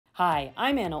Hi,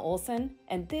 I'm Anna Olson,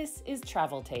 and this is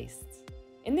Travel Tastes.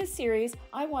 In this series,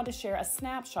 I want to share a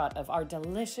snapshot of our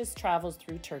delicious travels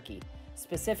through Turkey,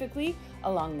 specifically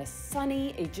along the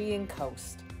sunny Aegean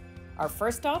coast. Our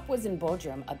first stop was in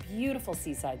Bodrum, a beautiful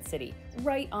seaside city,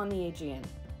 right on the Aegean.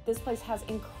 This place has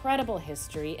incredible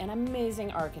history and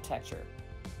amazing architecture.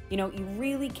 You know, you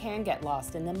really can get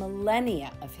lost in the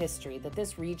millennia of history that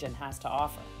this region has to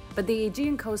offer. But the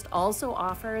Aegean coast also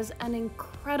offers an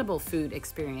incredible food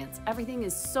experience. Everything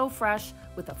is so fresh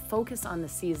with a focus on the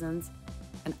seasons.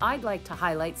 And I'd like to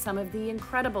highlight some of the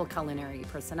incredible culinary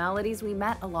personalities we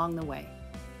met along the way,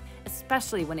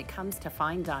 especially when it comes to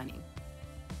fine dining.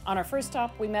 On our first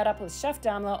stop, we met up with Chef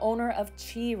Damla, owner of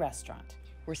Çiy Restaurant.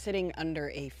 We're sitting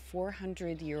under a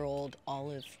 400-year-old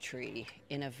olive tree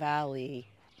in a valley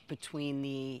between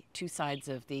the two sides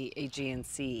of the Aegean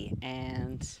Sea,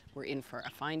 and we're in for a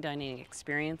fine dining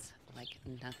experience like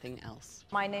nothing else.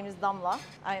 My name is Damla.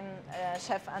 I'm a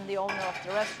chef and the owner of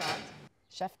the restaurant.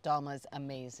 Chef Damla is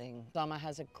amazing. Damla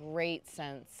has a great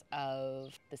sense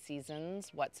of the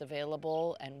seasons, what's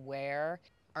available and where.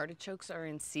 Artichokes are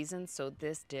in season, so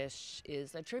this dish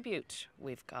is a tribute.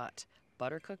 We've got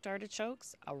butter-cooked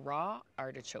artichokes, a raw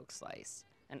artichoke slice,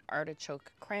 an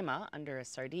artichoke crema under a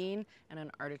sardine, and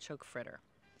an artichoke fritter.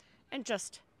 And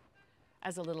just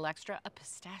as a little extra, a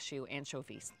pistachio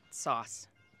anchovy sauce.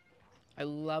 I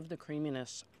love the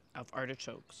creaminess of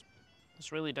artichokes.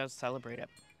 This really does celebrate it.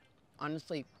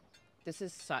 Honestly, this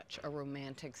is such a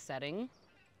romantic setting.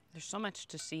 There's so much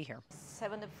to see here.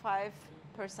 75%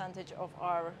 of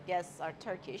our guests are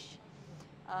Turkish,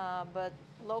 but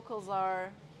locals are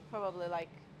probably like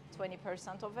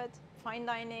 20% of it. Fine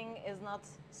dining is not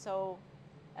so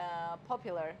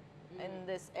popular in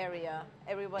this area.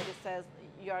 Everybody says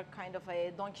you are kind of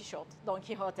a Don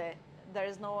Quixote. There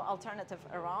is no alternative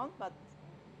around, but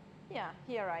yeah,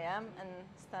 here I am and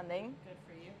standing. Good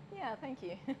for you. Yeah, thank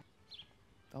you.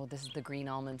 Oh, this is the green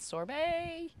almond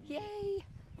sorbet. Yay!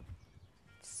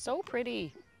 So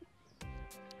pretty.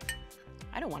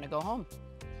 I don't want to go home.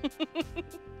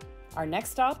 Our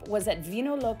next stop was at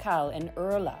Vino Locale in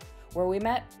Urla, where we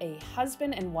met a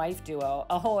husband and wife duo.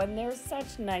 Oh, and they're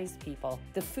such nice people.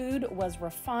 The food was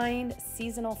refined,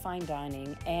 seasonal fine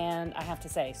dining, and I have to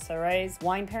say, Saray's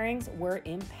wine pairings were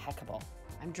impeccable.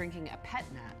 I'm drinking a pet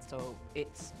nat, so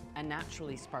it's a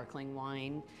naturally sparkling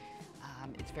wine.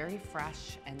 It's very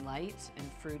fresh and light and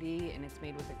fruity, and it's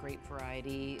made with a grape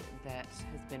variety that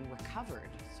has been recovered,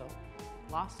 so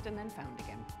lost and then found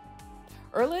again.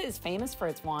 Urla is famous for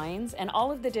its wines, and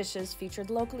all of the dishes featured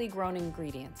locally grown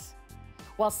ingredients.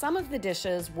 While some of the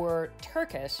dishes were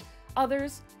Turkish,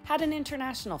 others had an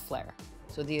international flair.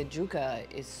 So the ajuka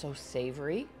is so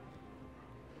savory,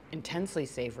 intensely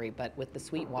savory, but with the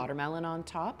sweet watermelon on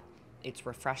top, it's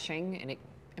refreshing and it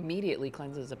immediately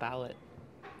cleanses the palate.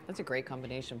 That's a great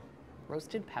combination.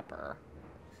 Roasted pepper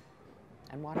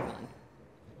and watermelon.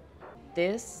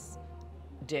 This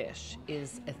dish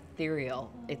is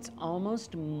ethereal. It's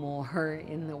almost more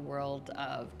in the world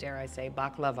of, dare I say,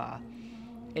 baklava.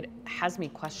 It has me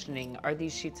questioning, are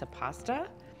these sheets of pasta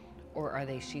or are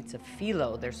they sheets of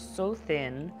phyllo? They're so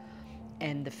thin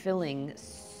and the filling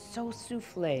so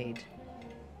souffled.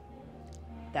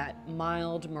 That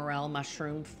mild morel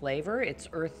mushroom flavor, it's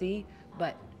earthy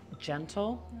but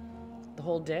gentle. The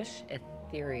whole dish,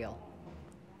 ethereal.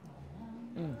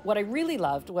 What I really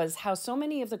loved was how so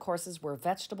many of the courses were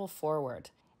vegetable forward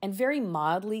and very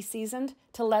mildly seasoned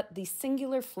to let the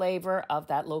singular flavor of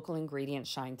that local ingredient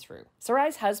shine through.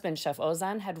 Saray's husband, Chef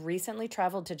Ozan, had recently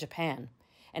traveled to Japan,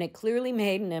 and it clearly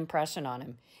made an impression on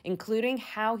him, including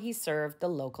how he served the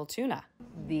local tuna.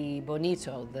 The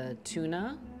bonito, the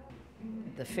tuna,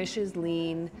 the fish is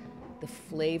lean, the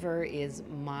flavor is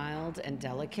mild and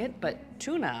delicate, but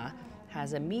tuna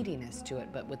has a meatiness to it,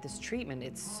 but with this treatment,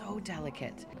 it's so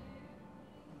delicate.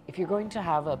 If you're going to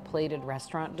have a plated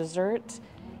restaurant dessert,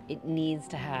 it needs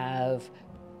to have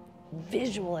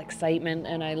visual excitement,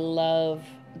 and I love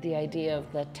the idea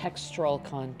of the textural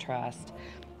contrast.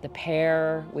 The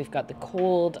pear, we've got the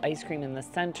cold ice cream in the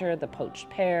center, the poached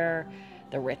pear,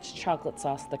 the rich chocolate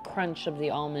sauce, the crunch of the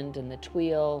almond and the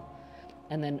tuile,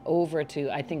 and then over to,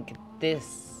 I think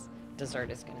this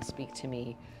dessert is going to speak to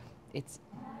me. It's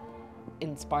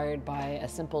inspired by a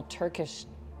simple Turkish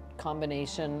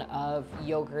combination of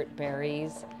yogurt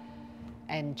berries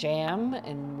and jam,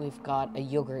 and we've got a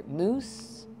yogurt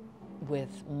mousse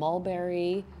with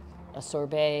mulberry, a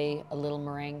sorbet, a little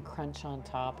meringue crunch on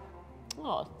top.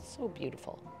 Oh, it's so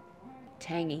beautiful.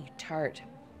 Tangy, tart,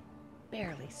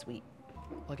 barely sweet.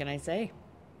 What can I say?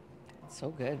 It's so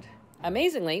good.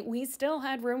 Amazingly, we still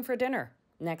had room for dinner.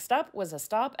 Next up was a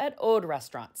stop at Ode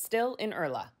Restaurant, still in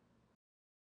Urla.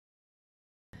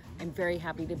 I'm very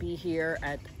happy to be here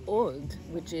at Old,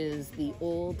 which is the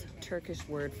old Turkish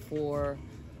word for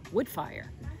wood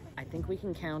fire. I think we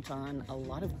can count on a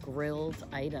lot of grilled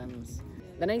items.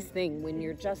 The nice thing when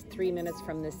you're just 3 minutes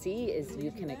from the sea is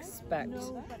you can expect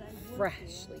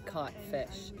freshly caught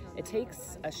fish. It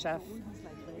takes a chef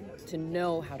to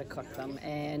know how to cook them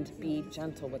and be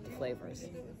gentle with the flavors.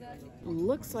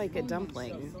 Looks like a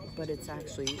dumpling, but it's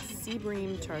actually sea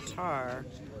bream tartare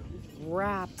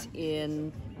wrapped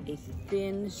in a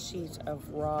thin sheet of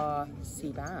raw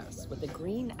sea bass with a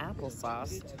green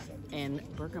applesauce and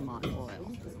bergamot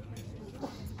oil.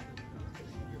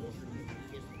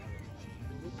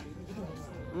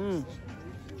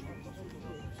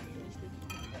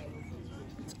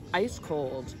 It's ice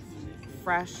cold,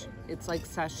 fresh. It's like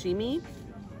sashimi,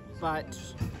 but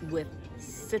with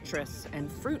citrus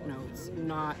and fruit notes,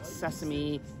 not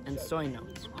sesame and soy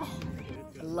notes.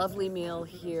 A lovely meal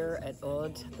here at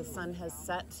Oud. The sun has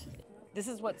set. This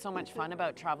is what's so much fun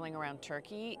about traveling around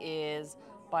Turkey is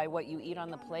by what you eat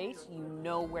on the plate, you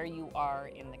know where you are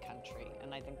in the country.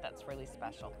 And I think that's really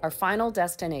special. Our final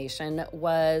destination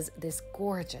was this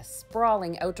gorgeous,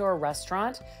 sprawling outdoor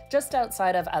restaurant just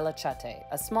outside of Alacatı,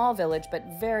 a small village, but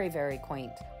very, very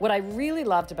quaint. What I really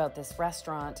loved about this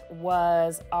restaurant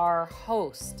was our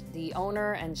host, the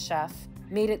owner and chef,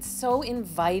 made it so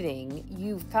inviting.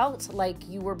 You felt like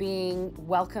you were being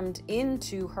welcomed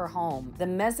into her home. The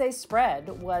meze spread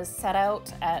was set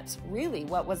out at really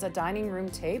what was a dining room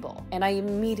table, and I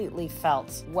immediately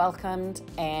felt welcomed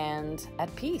and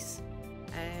at peace.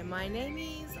 My name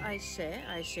is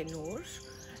Ayşe Nur,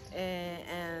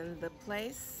 and the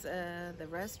place, the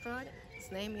restaurant,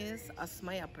 its name is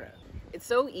Asma Yaprağı. It's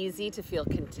so easy to feel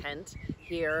content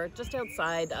here, just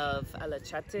outside of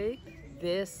Alacatı.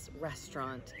 This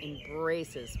restaurant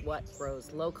embraces what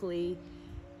grows locally,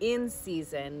 in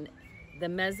season. The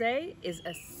meze is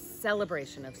a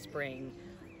celebration of spring.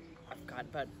 I've got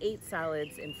about 8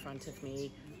 salads in front of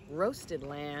me. Roasted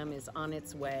lamb is on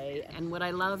its way. And what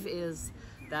I love is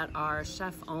that our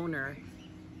chef owner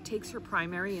takes her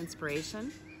primary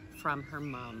inspiration from her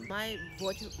mom. My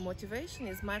motivation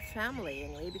is my family,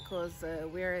 anyway, because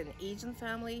we're an Aegean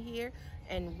family here,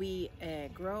 and we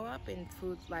grow up in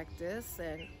food like this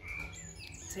and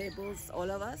tables,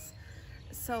 all of us.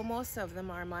 So most of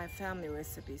them are my family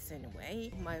recipes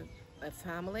anyway. My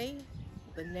family,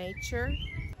 the nature,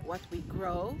 what we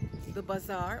grow, the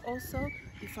bazaar also.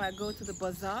 If I go to the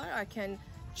bazaar, I can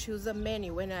choose a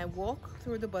menu. When I walk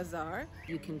through the bazaar,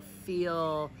 you can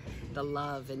feel the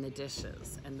love in the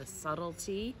dishes and the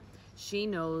subtlety. She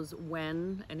knows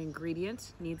when an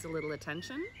ingredient needs a little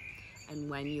attention and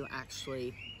when you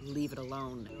actually leave it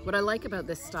alone. What I like about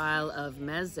this style of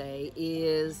meze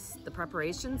is the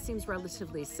preparation seems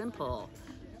relatively simple,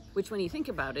 which when you think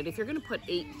about it, if you're gonna put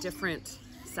 8 different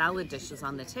salad dishes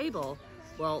on the table,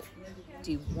 well,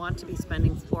 do you want to be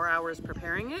spending 4 hours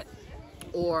preparing it?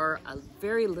 Or a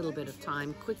very little bit of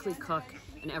time, quickly cook,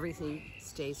 and everything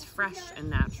stays fresh and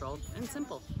natural and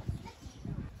simple.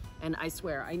 And I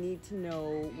swear, I need to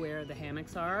know where the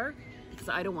hammocks are because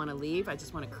I don't want to leave. I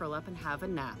just want to curl up and have a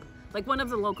nap, like one of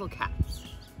the local cats.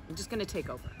 I'm just going to take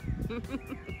over.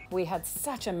 We had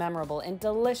such a memorable and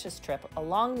delicious trip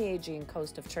along the Aegean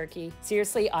coast of Turkey.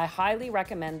 Seriously, I highly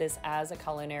recommend this as a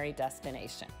culinary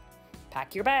destination.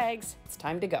 Pack your bags, it's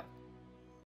time to go.